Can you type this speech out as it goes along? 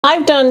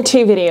I've done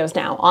 2 videos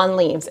now on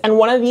leaves, and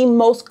one of the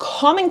most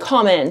common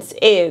comments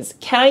is,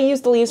 can I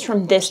use the leaves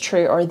from this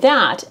tree or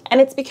that?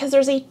 And it's because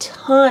there's a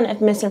ton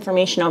of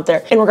misinformation out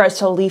there in regards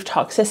to leaf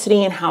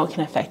toxicity and how it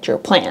can affect your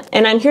plant.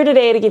 And I'm here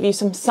today to give you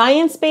some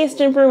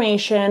science-based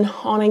information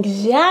on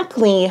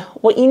exactly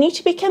what you need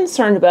to be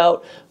concerned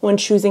about when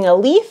choosing a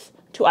leaf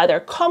to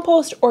either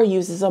compost or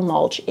use as a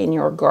mulch in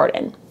your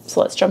garden. So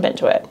let's jump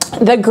into it.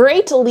 The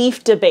great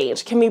leaf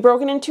debate can be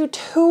broken into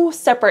 2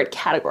 separate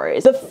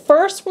categories. The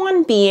first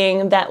one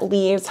being that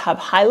leaves have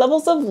high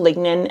levels of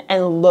lignin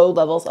and low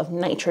levels of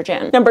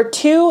nitrogen. Number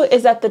 2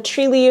 is that the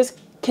tree leaves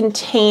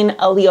contain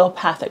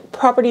allelopathic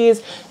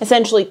properties,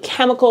 essentially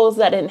chemicals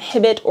that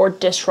inhibit or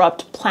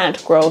disrupt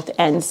plant growth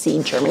and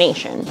seed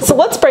germination. So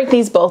let's break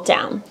these both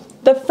down.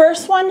 The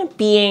first one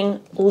being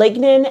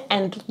lignin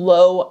and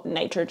low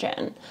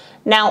nitrogen.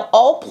 Now,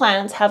 all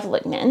plants have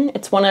lignin.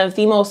 It's one of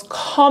the most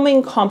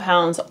common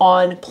compounds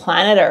on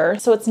planet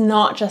Earth. So it's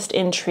not just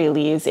in tree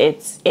leaves,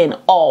 it's in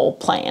all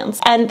plants.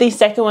 And the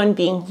second one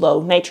being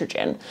low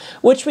nitrogen,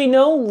 which we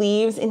know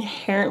leaves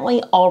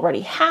inherently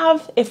already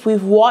have if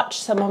we've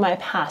watched some of my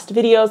past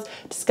videos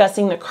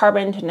discussing the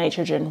carbon to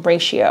nitrogen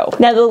ratio.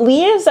 Now, the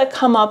leaves that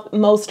come up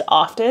most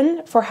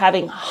often for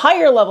having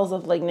higher levels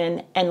of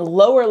lignin and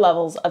lower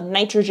levels of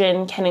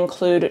nitrogen can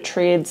include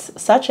trees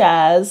such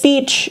as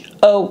beech,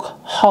 oak,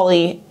 holly,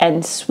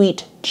 and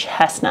sweet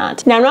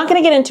chestnut. Now, I'm not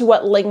going to get into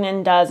what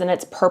lignin does and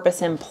its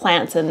purpose in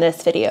plants in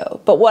this video,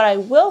 but what I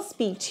will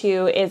speak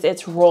to is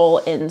its role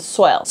in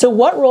soil. So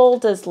what role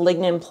does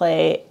lignin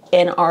play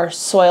in our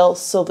soil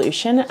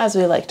solution, as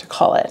we like to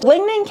call it?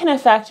 Lignin can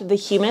affect the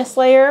humus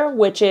layer,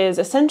 which is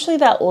essentially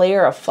that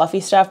layer of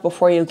fluffy stuff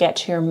before you get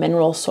to your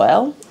mineral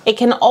soil. It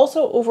can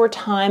also over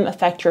time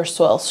affect your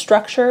soil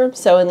structure.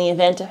 So in the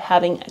event of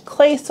having a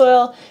clay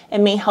soil, it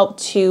may help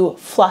to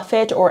fluff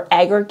it or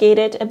aggregate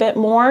it a bit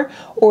more.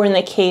 Or in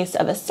the case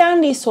of a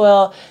sandy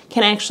soil,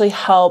 can actually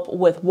help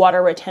with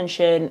water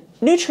retention,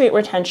 nutrient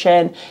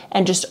retention,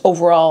 and just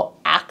overall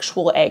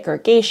actual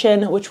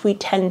aggregation, which we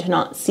tend to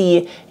not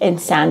see in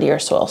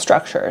sandier soil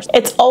structures.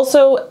 It's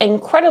also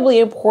incredibly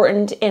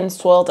important in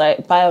soil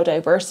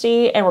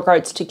biodiversity in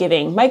regards to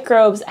giving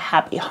microbes a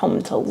happy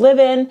home to live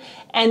in,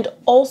 and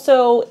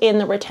also in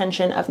the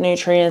retention of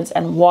nutrients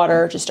and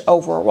water just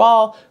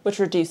overall, which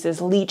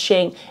reduces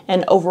leaching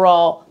and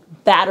overall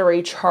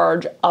battery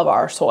charge of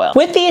our soil.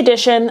 With the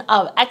addition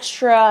of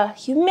extra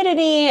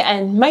humidity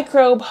and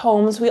microbe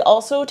homes, we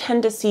also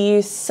tend to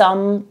see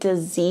some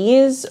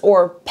disease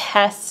or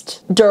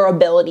pest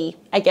durability,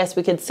 I guess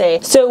we could say.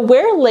 So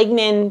where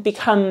lignin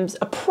becomes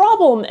a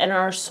problem in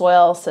our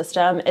soil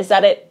system is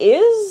that it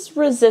is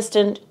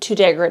resistant to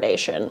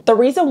degradation. The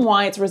reason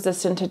why it's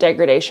resistant to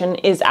degradation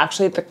is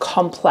actually the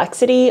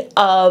complexity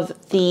of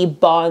the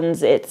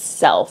bonds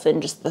itself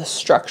and just the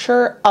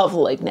structure of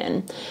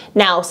lignin.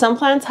 Now, some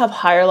plants have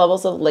higher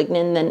levels of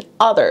lignin than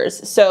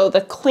others. So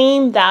the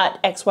claim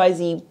that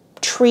XYZ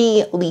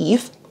tree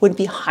leaf would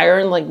be higher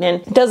in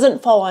lignin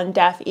doesn't fall on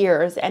deaf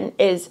ears and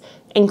is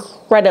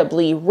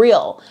incredibly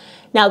real.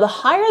 Now, the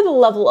higher the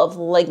level of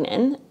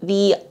lignin,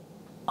 the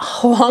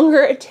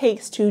longer it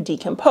takes to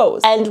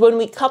decompose. And when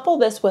we couple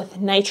this with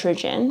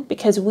nitrogen,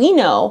 because we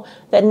know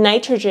that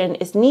nitrogen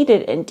is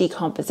needed in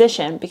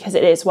decomposition because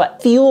it is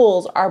what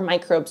fuels our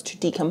microbes to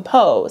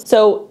decompose.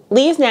 So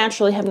leaves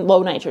naturally have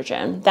low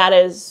nitrogen. That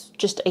is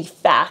just a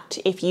fact.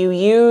 If you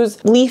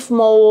use leaf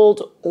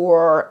mold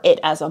or it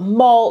as a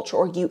mulch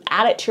or you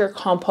add it to your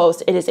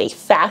compost, it is a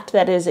fact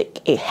that is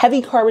a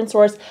heavy carbon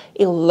source,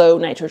 a low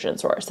nitrogen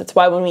source. That's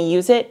why when we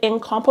use it in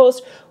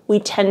compost, we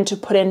tend to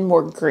put in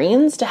more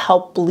greens to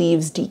help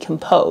leaves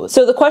decompose.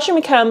 So the question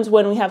becomes,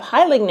 when we have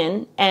high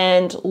lignin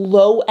and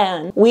low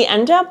N, we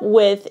end up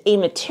with a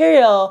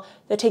material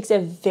that takes a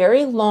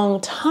very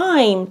long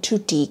time to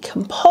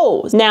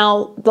decompose.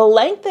 Now, the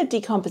length of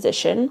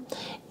decomposition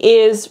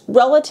is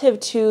relative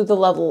to the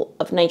level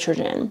of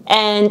nitrogen.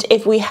 And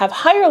if we have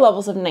higher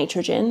levels of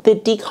nitrogen, the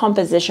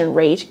decomposition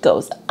rate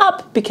goes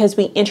up because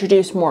we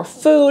introduce more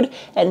food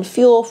and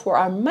fuel for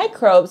our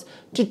microbes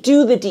to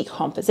do the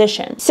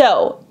decomposition.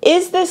 So,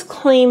 is this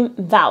claim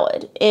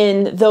valid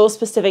in those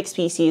specific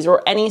species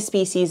or any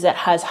species that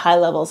has high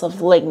levels of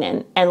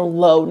lignin and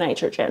low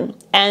nitrogen?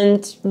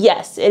 And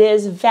yes, it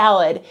is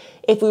valid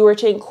if we were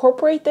to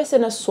incorporate this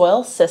in a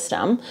soil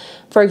system.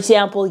 For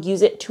example,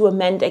 use it to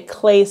amend a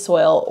clay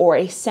soil or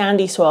a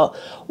sandy soil.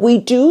 We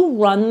do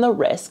run the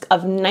risk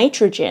of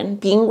nitrogen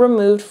being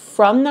removed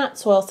from that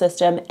soil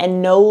system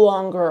and no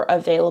longer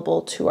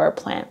available to our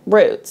plant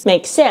roots.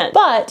 Makes sense.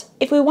 But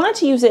if we wanted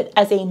to use it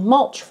as a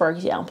mulch, for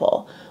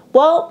example,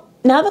 well,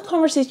 now the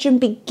conversation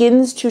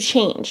begins to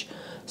change.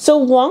 So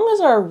long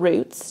as our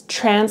roots,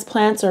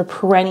 transplants or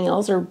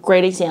perennials are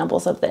great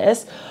examples of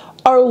this,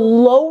 are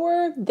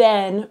lower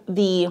than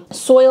the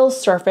soil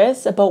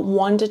surface, about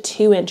 1 to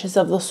 2 inches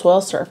of the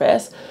soil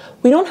surface,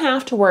 we don't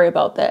have to worry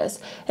about this.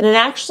 And it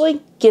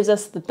actually gives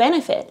us the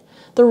benefit.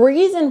 The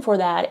reason for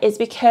that is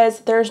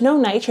because there's no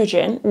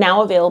nitrogen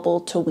now available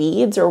to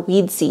weeds or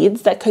weed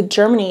seeds that could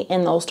germinate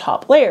in those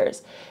top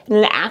layers. And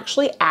it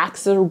actually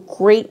acts as a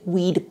great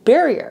weed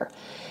barrier.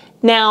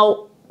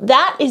 Now,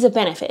 that is a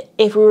benefit.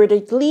 If we were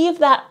to leave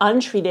that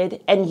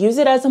untreated and use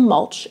it as a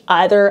mulch,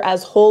 either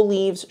as whole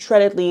leaves,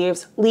 shredded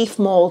leaves, leaf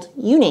mold,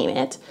 you name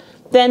it,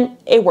 then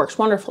it works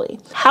wonderfully.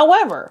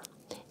 However,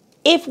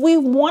 if we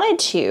wanted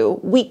to,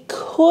 we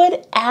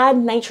could add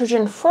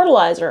nitrogen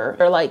fertilizer,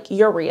 or like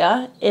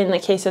urea in the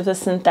case of the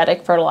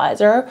synthetic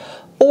fertilizer,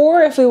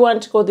 or if we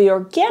wanted to go the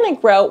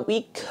organic route,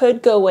 we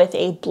could go with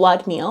a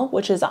blood meal,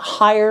 which is a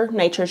higher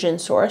nitrogen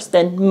source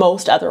than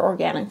most other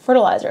organic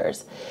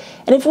fertilizers.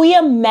 And if we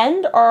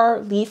amend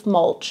our leaf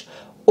mulch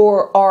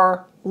or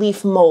our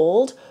leaf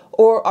mold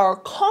or our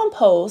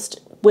compost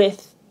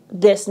with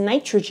this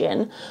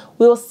nitrogen,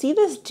 we will see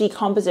this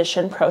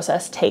decomposition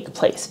process take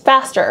place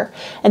faster.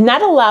 And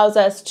that allows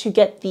us to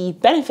get the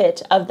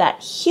benefit of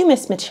that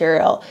humus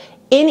material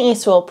in a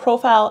soil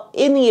profile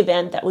in the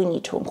event that we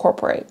need to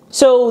incorporate.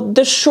 So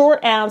the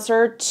short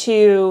answer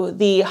to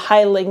the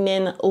high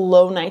lignin,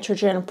 low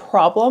nitrogen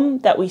problem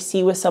that we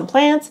see with some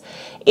plants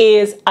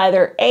is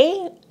either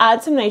A,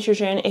 add some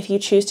nitrogen if you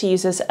choose to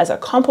use this as a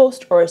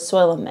compost or a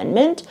soil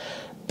amendment.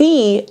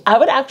 B, I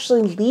would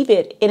actually leave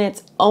it in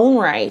its own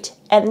right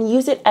and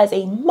use it as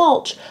a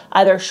mulch,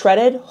 either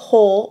shredded,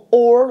 whole,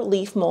 or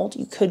leaf mold.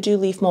 You could do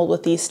leaf mold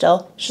with these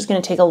still. It's just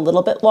gonna take a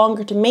little bit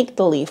longer to make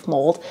the leaf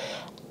mold,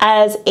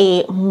 as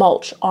a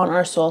mulch on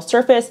our soil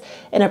surface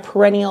in a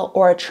perennial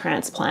or a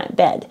transplant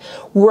bed.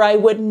 Where I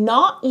would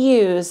not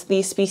use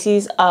these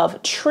species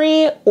of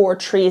tree or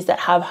trees that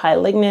have high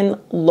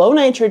lignin, low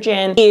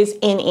nitrogen is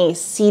in a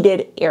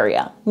seeded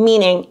area.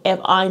 Meaning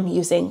if I'm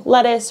using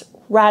lettuce,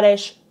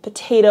 radish,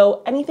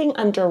 potato, anything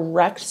on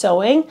direct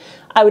sowing,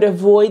 I would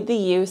avoid the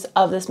use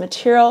of this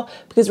material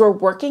because we're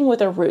working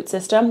with a root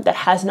system that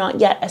has not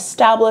yet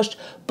established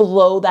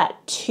below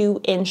that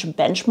 2-inch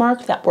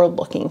benchmark that we're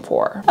looking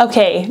for.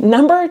 Okay,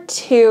 number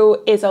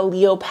 2 is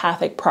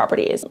allelopathic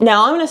properties.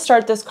 Now I'm going to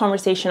start this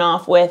conversation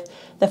off with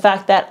the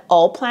fact that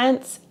all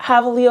plants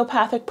have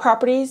allelopathic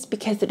properties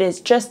because it is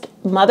just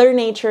Mother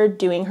Nature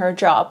doing her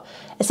job.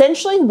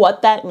 Essentially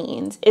what that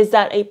means is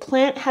that a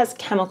plant has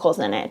chemicals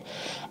in it.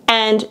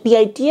 And the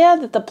idea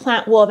that the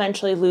plant will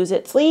eventually lose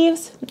its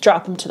leaves,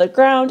 drop them to the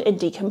ground, and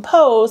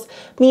decompose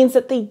means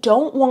that they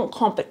don't want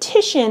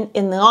competition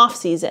in the off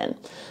season.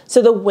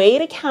 So the way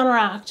to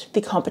counteract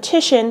the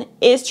competition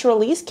is to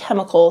release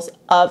chemicals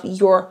of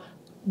your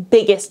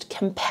biggest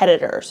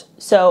competitors.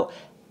 So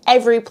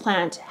every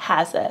plant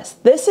has this.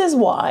 This is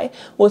why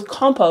with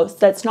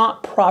compost that's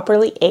not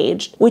properly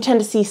aged, we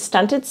tend to see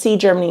stunted seed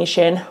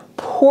germination,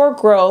 poor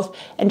growth,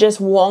 and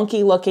just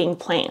wonky looking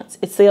plants.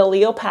 It's the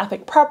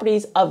allelopathic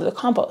properties of the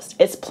compost.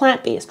 It's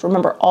plant-based.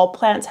 Remember, all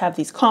plants have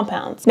these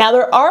compounds. Now,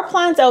 there are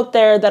plants out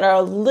there that are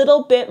a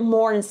little bit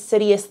more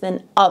insidious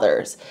than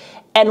others.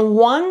 And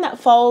one that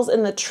falls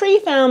in the tree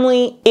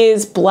family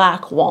is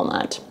black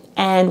walnut.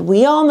 And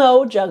we all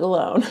know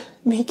jugalone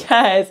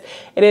because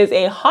it is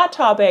a hot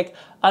topic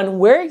on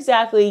where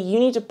exactly you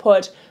need to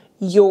put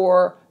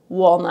your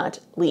walnut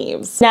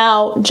leaves.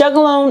 Now,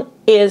 jugalone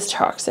is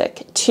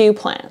toxic to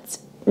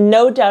plants,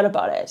 no doubt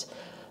about it.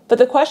 But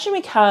the question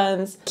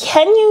becomes,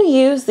 can you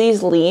use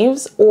these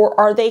leaves or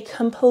are they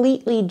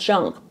completely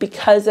junk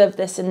because of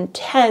this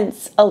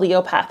intense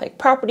allelopathic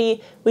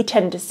property we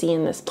tend to see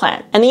in this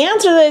plant? And the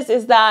answer to this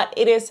is that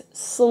it is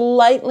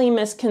slightly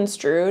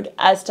misconstrued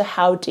as to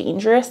how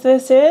dangerous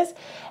this is.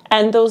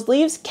 And those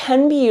leaves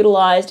can be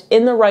utilized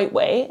in the right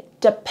way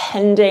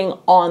depending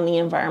on the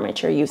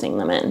environment you're using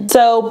them in.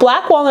 So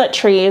black walnut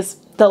trees,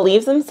 the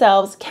leaves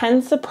themselves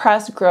can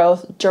suppress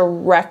growth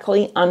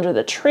directly under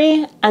the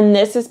tree, and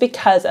this is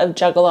because of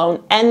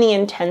jugalone and the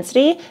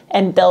intensity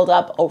and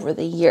buildup over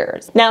the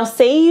years. Now,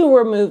 say you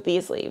remove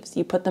these leaves,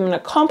 you put them in a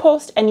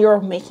compost and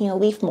you're making a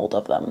leaf mold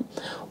of them.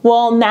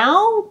 Well,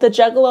 now the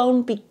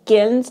jugalone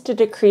begins to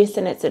decrease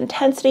in its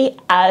intensity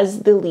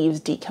as the leaves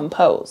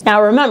decompose.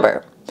 Now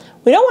remember,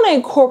 we don't want to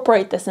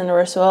incorporate this into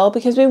our soil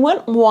because we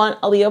wouldn't want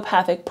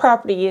allelopathic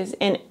properties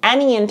in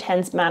any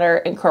intense matter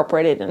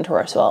incorporated into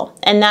our soil.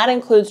 And that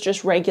includes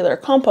just regular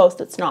compost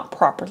that's not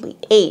properly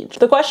aged.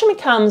 The question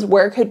becomes,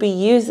 where could we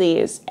use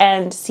these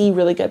and see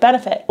really good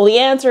benefit? Well, the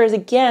answer is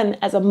again,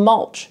 as a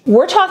mulch.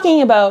 We're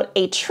talking about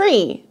a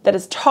tree that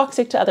is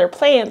toxic to other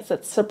plants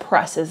that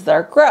suppresses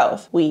their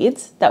growth.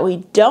 Weeds that we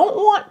don't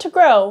want to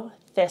grow,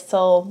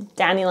 thistle,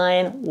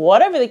 dandelion,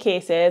 whatever the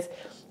case is,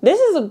 this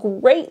is a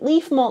great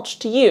leaf mulch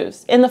to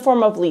use in the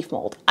form of leaf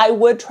mold. I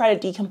would try to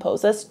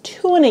decompose this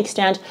to an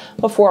extent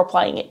before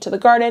applying it to the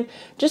garden,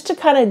 just to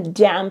kind of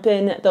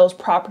dampen those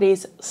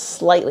properties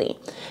slightly.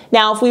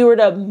 Now, if we were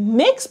to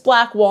mix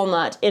black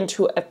walnut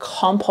into a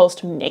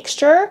compost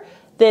mixture,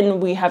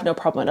 then we have no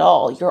problem at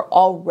all. You're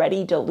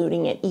already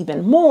diluting it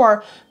even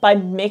more by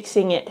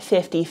mixing it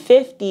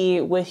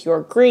 50-50 with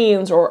your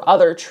greens or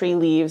other tree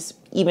leaves,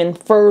 even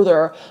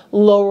further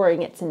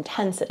lowering its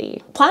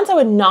intensity. Plants I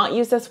would not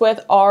use this with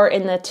are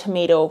in the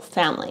tomato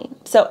family.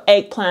 So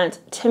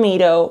eggplant,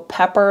 tomato,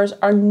 peppers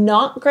are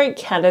not great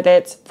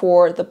candidates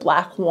for the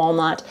black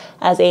walnut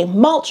as a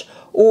mulch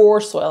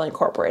or soil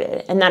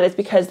incorporated. And that is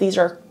because these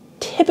are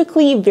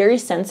typically very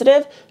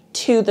sensitive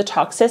to the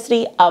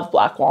toxicity of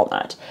black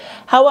walnut.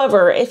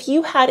 However, if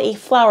you had a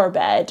flower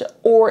bed,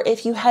 or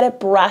if you had a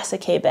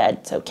brassica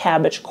bed, so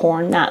cabbage,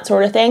 corn, that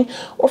sort of thing,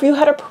 or if you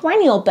had a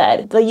perennial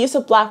bed, the use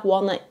of black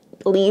walnut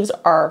leaves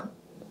are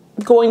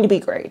going to be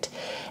great.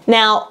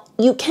 Now,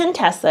 you can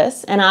test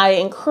this, and I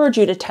encourage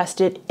you to test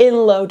it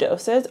in low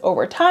doses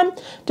over time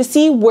to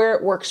see where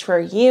it works for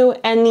you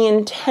and the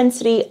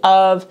intensity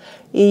of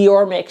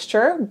your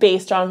mixture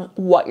based on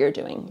what you're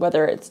doing,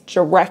 whether it's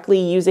directly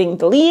using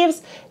the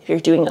leaves, if you're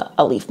doing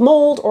a leaf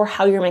mold, or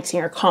how you're mixing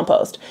your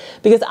compost.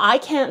 Because I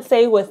can't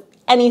say with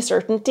any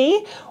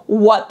certainty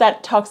what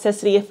that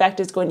toxicity effect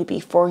is going to be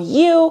for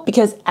you,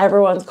 because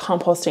everyone's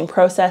composting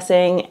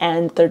processing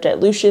and their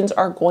dilutions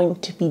are going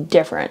to be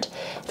different.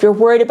 If you're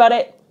worried about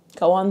it,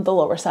 go on the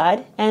lower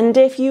side. And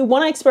if you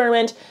want to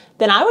experiment,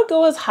 then I would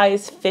go as high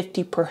as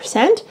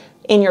 50%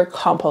 in your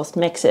compost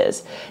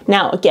mixes.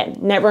 Now, again,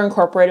 never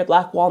incorporate a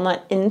black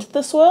walnut into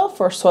the soil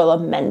for soil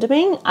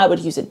amendment. I would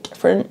use a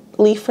different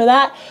leaf for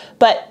that.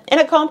 But in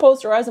a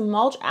compost or as a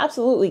mulch,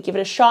 absolutely give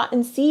it a shot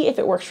and see if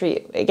it works for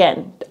you.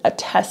 Again, a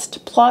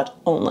test plot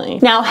only.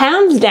 Now,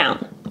 hands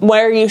down,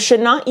 where you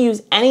should not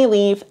use any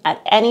leaf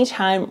at any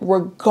time,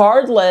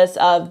 regardless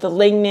of the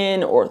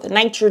lignin or the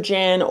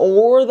nitrogen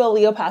or the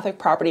allelopathic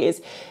properties,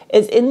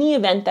 is in the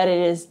event that it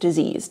is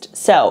diseased.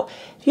 So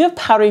if you have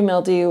powdery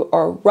mildew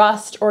or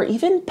rust or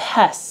even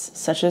pests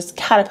such as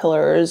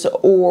caterpillars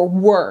or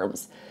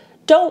worms,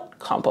 don't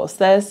compost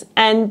this,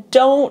 and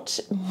don't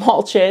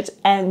mulch it,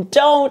 and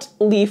don't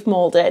leaf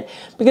mold it,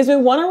 because we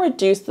want to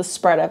reduce the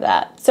spread of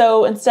that.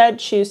 So instead,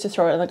 choose to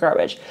throw it in the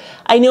garbage.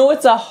 I know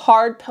it's a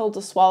hard pill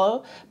to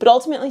swallow, but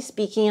ultimately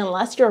speaking,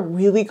 unless you're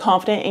really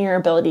confident in your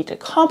ability to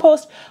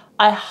compost,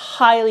 I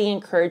highly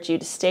encourage you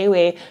to stay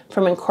away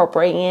from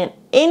incorporating it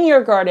in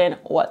your garden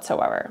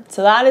whatsoever.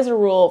 So that is a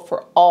rule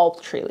for all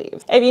tree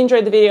leaves. If you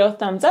enjoyed the video,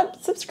 thumbs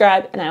up,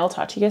 subscribe, and I will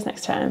talk to you guys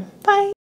next time. Bye.